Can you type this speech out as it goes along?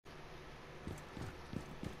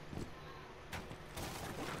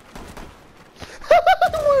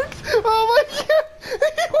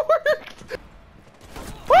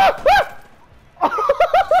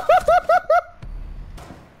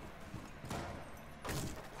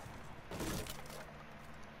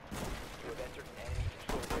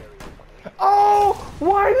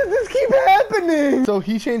Why does this keep happening? So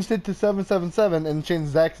he changed it to 777 and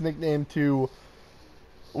changed Zach's nickname to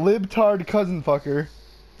Libtard Cousin Fucker.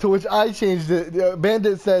 To which I changed it.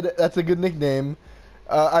 Bandit said that's a good nickname.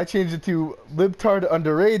 I changed it to Libtard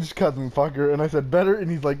Underage Cousin Fucker, and I said better, and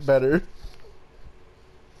he's like better.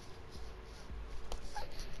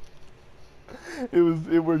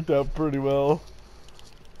 It worked out pretty well.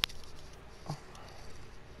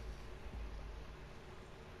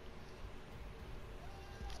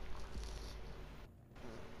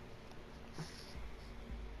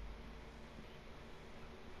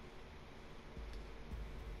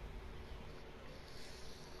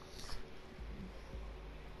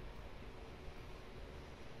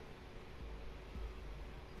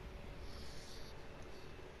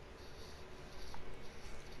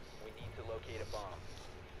 Locate a bomb.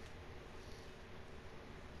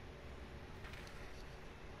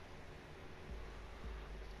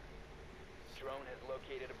 Drone has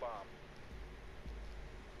located a bomb.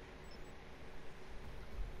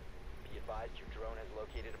 Be advised your drone has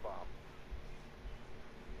located a bomb.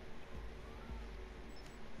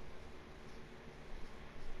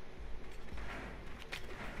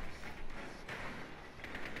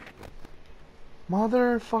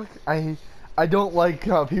 Motherfucker, I don't like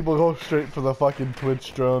how people go straight for the fucking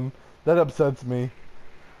Twitch drone. That upsets me.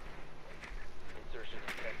 Insertion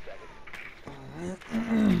in 10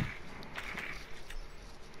 seconds.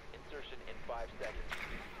 Insertion in 5 seconds.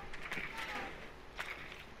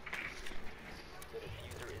 The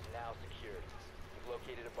diffuser is now secured. You've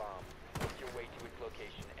located a bomb. Make your way to its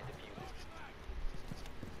location and defuse it.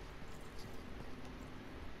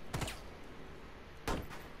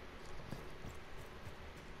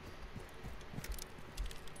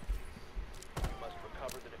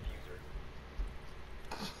 Recover the diffuser.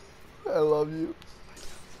 I love you.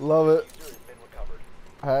 Love it. The diffuser has been recovered.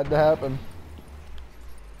 Had to happen.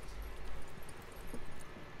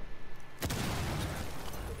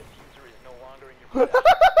 The diffuser is no longer in your possession.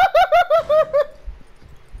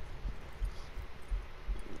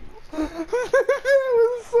 It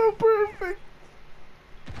was so perfect.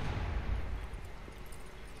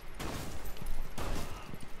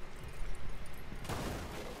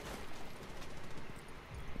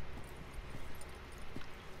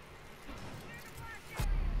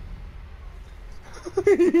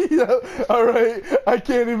 Yeah, alright, I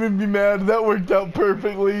can't even be mad. That worked out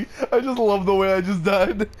perfectly. I just love the way I just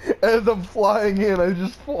died. As I'm flying in, I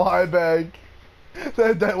just fly back.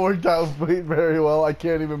 That worked out very well. I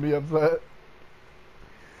can't even be upset.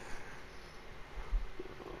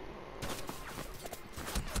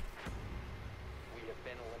 We have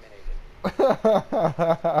been eliminated.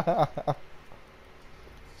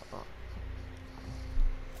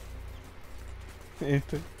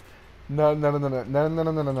 No.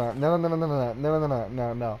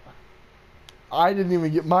 I didn't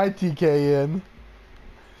even get my TK in.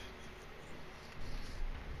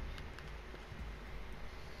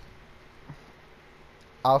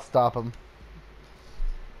 I'll stop him.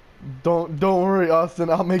 Don't worry, Austin.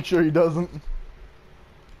 I'll make sure he doesn't.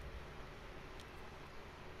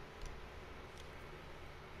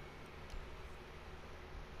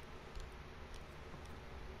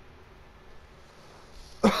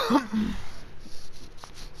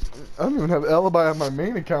 I don't even have alibi on my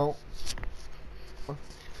main account.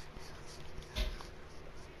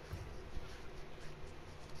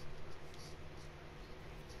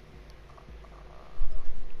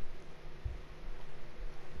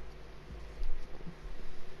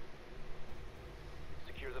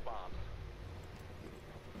 Secure the bombs.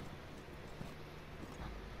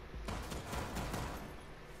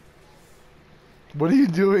 What are you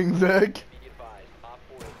doing, Zach? Be advised, Op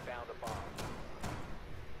 4 has found a bomb.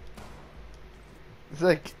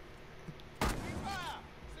 Zach.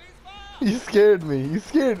 You scared me. You he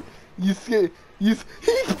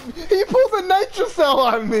pulled a nitrocell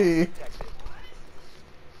on me.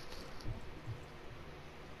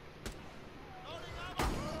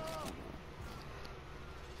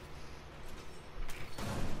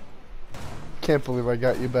 Can't believe I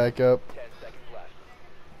got you back up. 10 seconds left.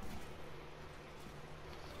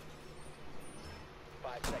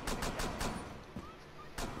 5 seconds to count.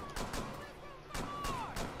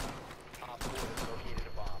 Op 4 has located a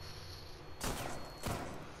bomb.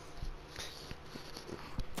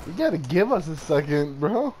 You gotta give us a second,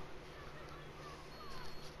 bro.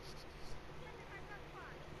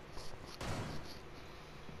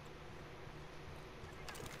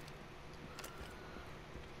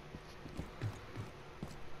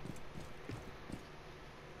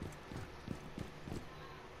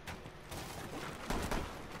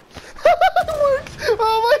 It worked!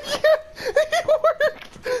 Oh my god! It worked!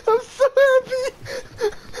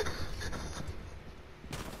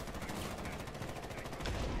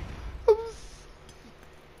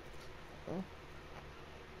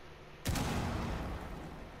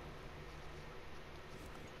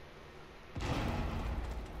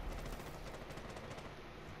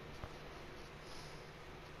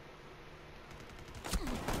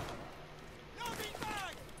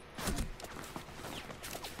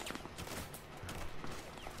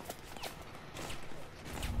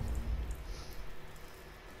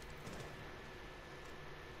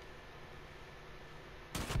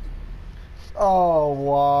 Oh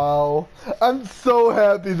wow! I'm so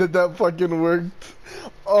happy that that fucking worked.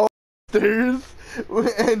 Oh, stairs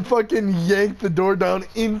and fucking yanked the door down.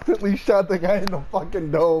 Instantly shot the guy in the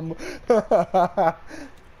fucking dome.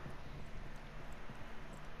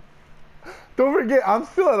 Don't forget, I'm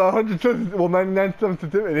still at 100, well, 99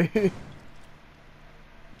 sensitivity.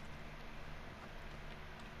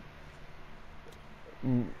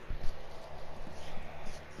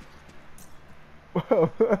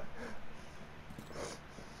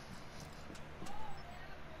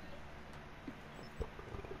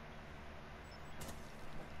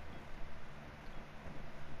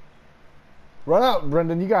 Run out,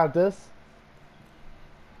 Brendan. You got this.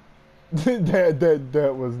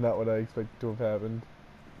 that was not what I expected to have happened.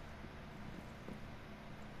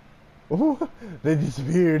 Ooh, they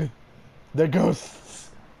disappeared. They're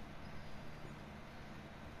ghosts.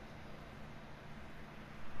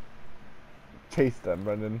 Chase them,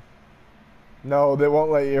 Brendan. No, they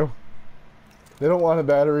won't let you. They don't want a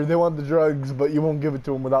battery. They want the drugs, but you won't give it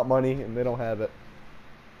to them without money, and they don't have it.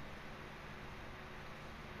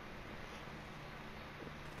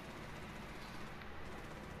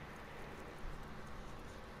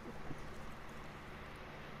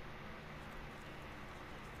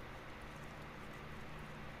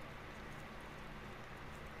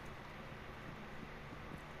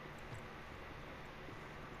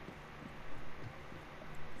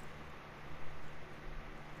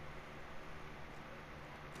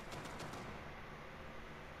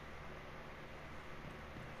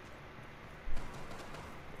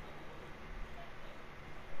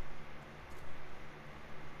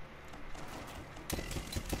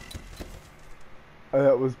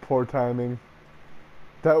 That was poor timing.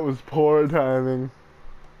 That was poor timing.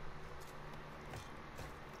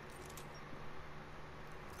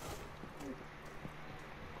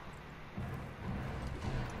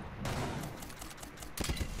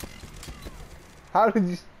 How did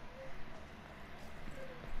you...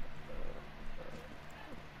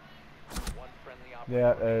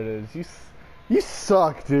 Yeah, there it is. You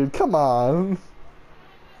suck, dude. Come on.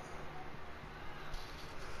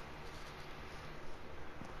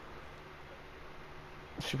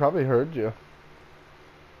 She probably heard you.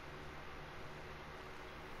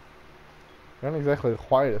 You're not exactly the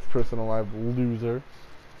quietest person alive, loser.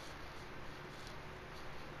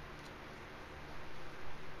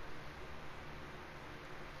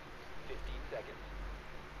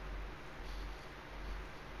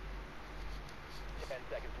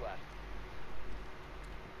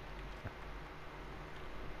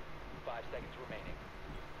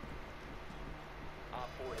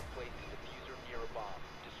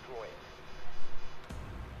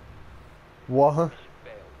 What?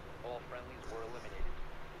 All friendlies were eliminated.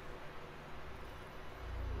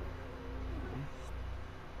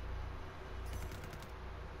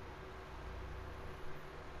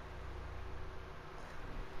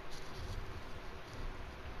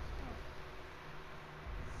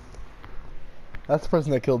 That's the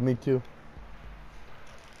person that killed me too.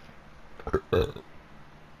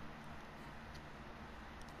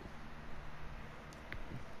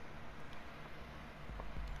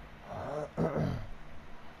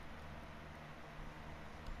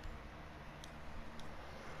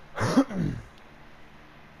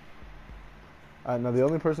 Now the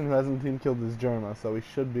only person who hasn't been killed is Jerma, so we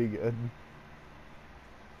should be good.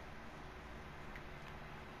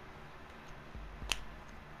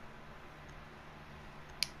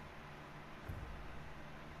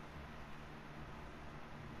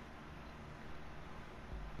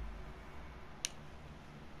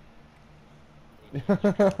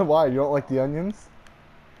 Why? You don't like the onions?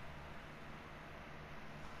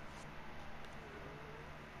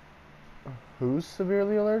 Who's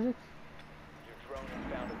severely allergic? Your drone has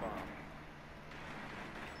found a bomb.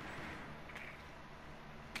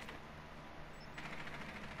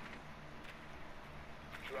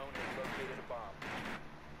 Drone has located a bomb.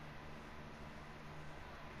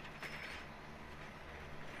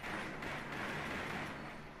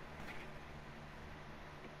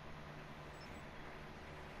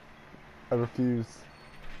 I refuse.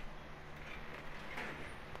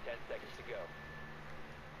 10 seconds to go.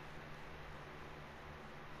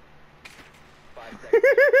 5 seconds.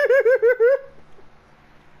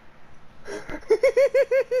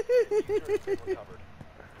 Diffuser has been recovered.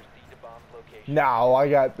 Proceed to bomb's location. No, I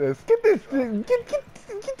got this. Get this thing. Get the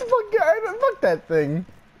fuck out. Fuck that thing.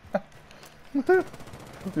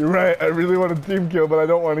 You're right. I really want a team kill, but I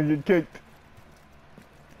don't want to get kicked.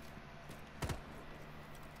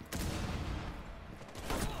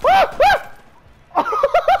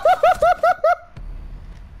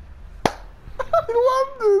 I love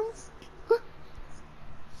this.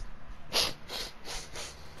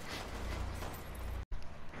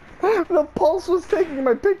 The pulse was taking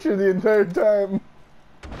my picture the entire time.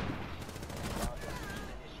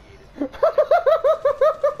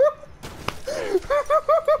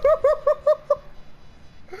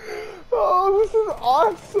 Oh, this is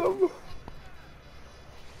awesome.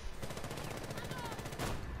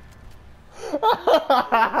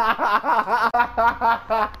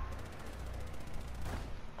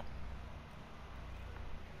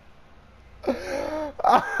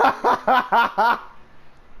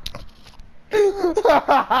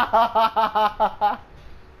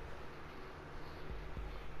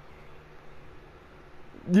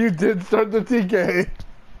 You did start the TK.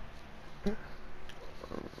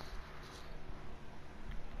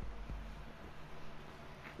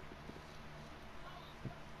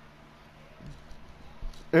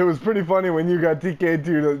 It was pretty funny when you got TK'd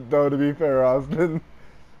too, though, to be fair, Austin.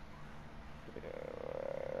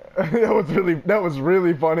 That was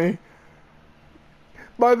really funny.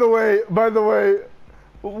 By the way,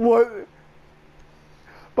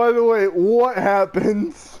 what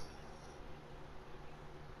happens?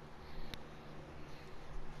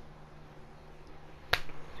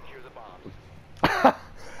 Secure the bombs.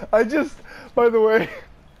 By the way.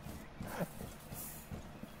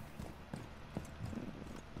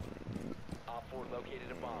 Op 4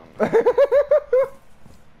 located a bomb.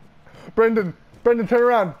 Brendan, turn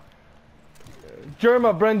around.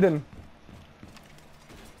 Germa, Brendan.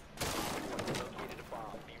 Located a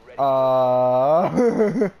bomb. Be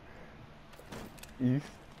ready. You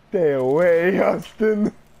stay away,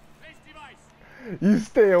 Austin. You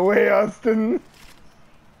stay away, Austin.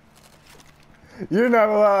 You're not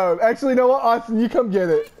allowed. Actually, you know what, Austin? You come get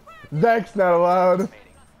it. Zach's not allowed.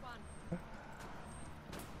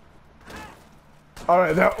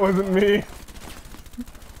 Alright, that wasn't me.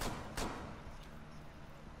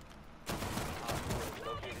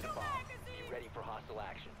 Located a bomb. Be ready for hostile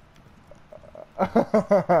action.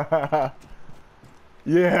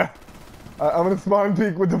 Yeah. I'm gonna spawn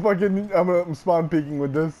peek with the fucking... I'm spawn peeking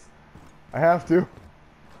with this. I have to.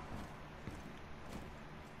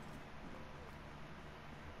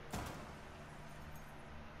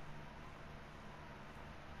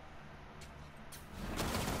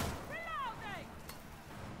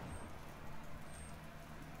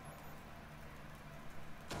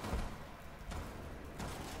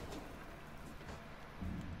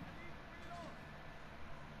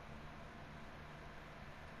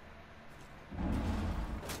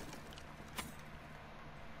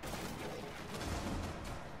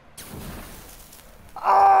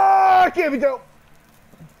 Ah, can't be dope.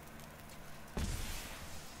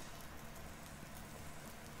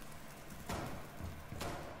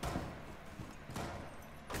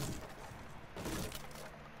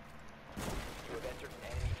 You have entered an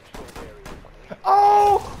enemy controlled area.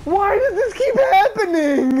 Oh, why does this keep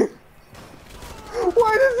happening?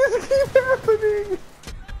 Why does this keep happening?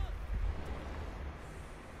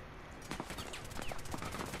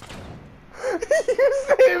 You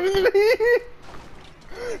saved me!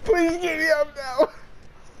 Please get me up now!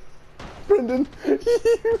 Brendan,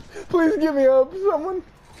 please get me up, someone.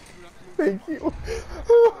 Thank you.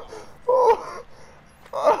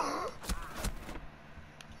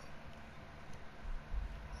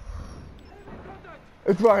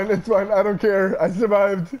 It's fine, I don't care. I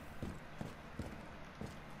survived.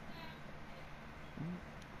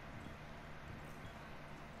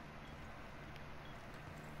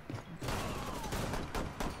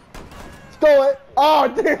 Stole it! Oh,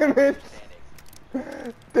 damn it!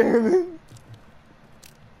 Damn it!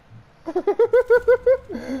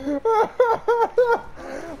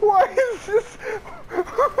 Why is this?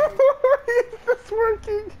 Why is this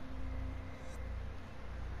working?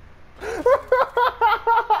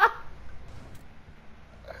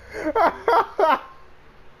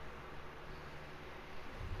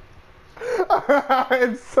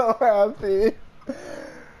 I'm so happy.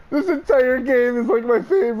 This entire game is like my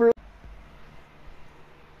favorite.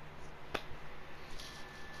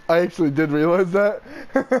 I actually did realize that.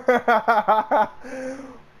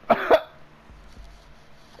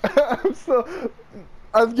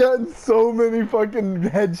 I've gotten so many fucking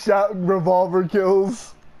headshot revolver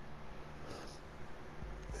kills.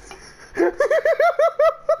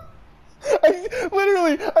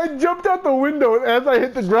 I jumped out the window and as I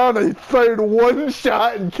hit the ground I fired one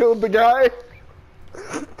shot and killed the guy.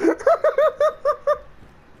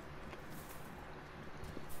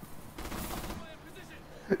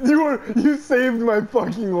 You saved my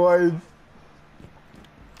fucking life.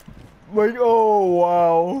 Like, oh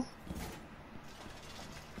wow.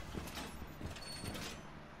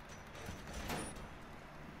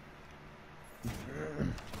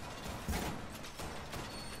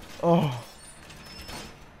 Oh.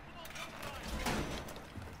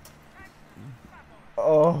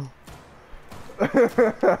 Oh.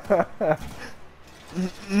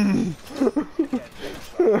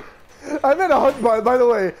 I'm at 100. By the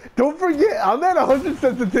way, don't forget, I'm at 100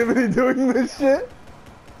 sensitivity doing this shit.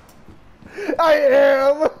 I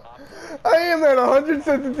am at 100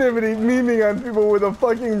 sensitivity, memeing on people with a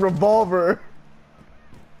fucking revolver.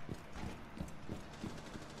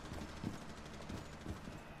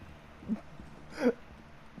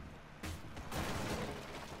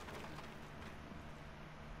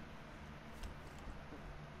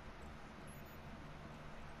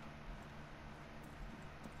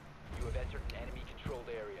 You have entered an enemy-controlled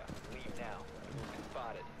area. Leave now. You've been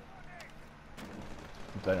spotted.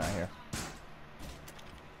 They're not here.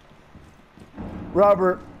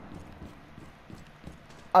 Robert,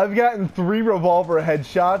 I've gotten 3 revolver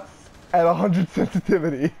headshots at 100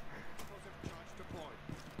 sensitivity.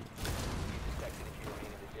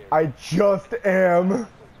 I just am.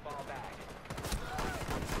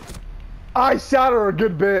 I shot her a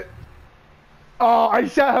good bit. Oh, I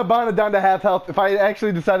shot Habana down to half health. If I had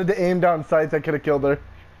actually decided to aim down sights, I could have killed her.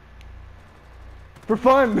 For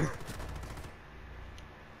fun.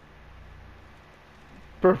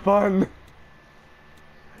 For fun.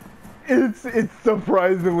 It's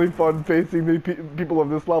surprisingly fun facing the people of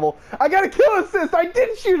this level. I got a kill assist! I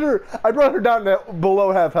did shoot her! I brought her down to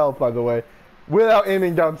below half health, by the way. Without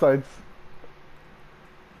aiming down sights.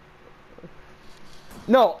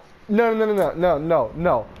 No.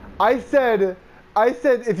 No. I said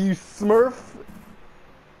if you smurf...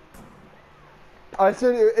 I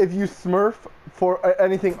said if you smurf for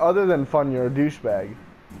anything other than fun, you're a douchebag.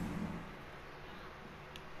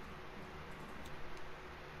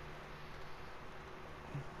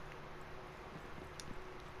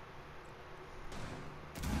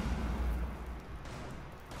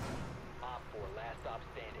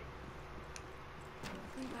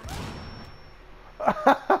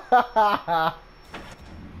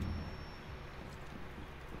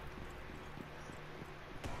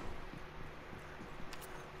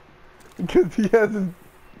 Because he hasn't.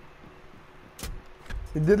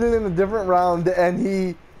 He did it in a different round, and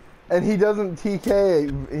he doesn't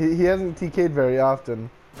TK. He hasn't TK'd very often.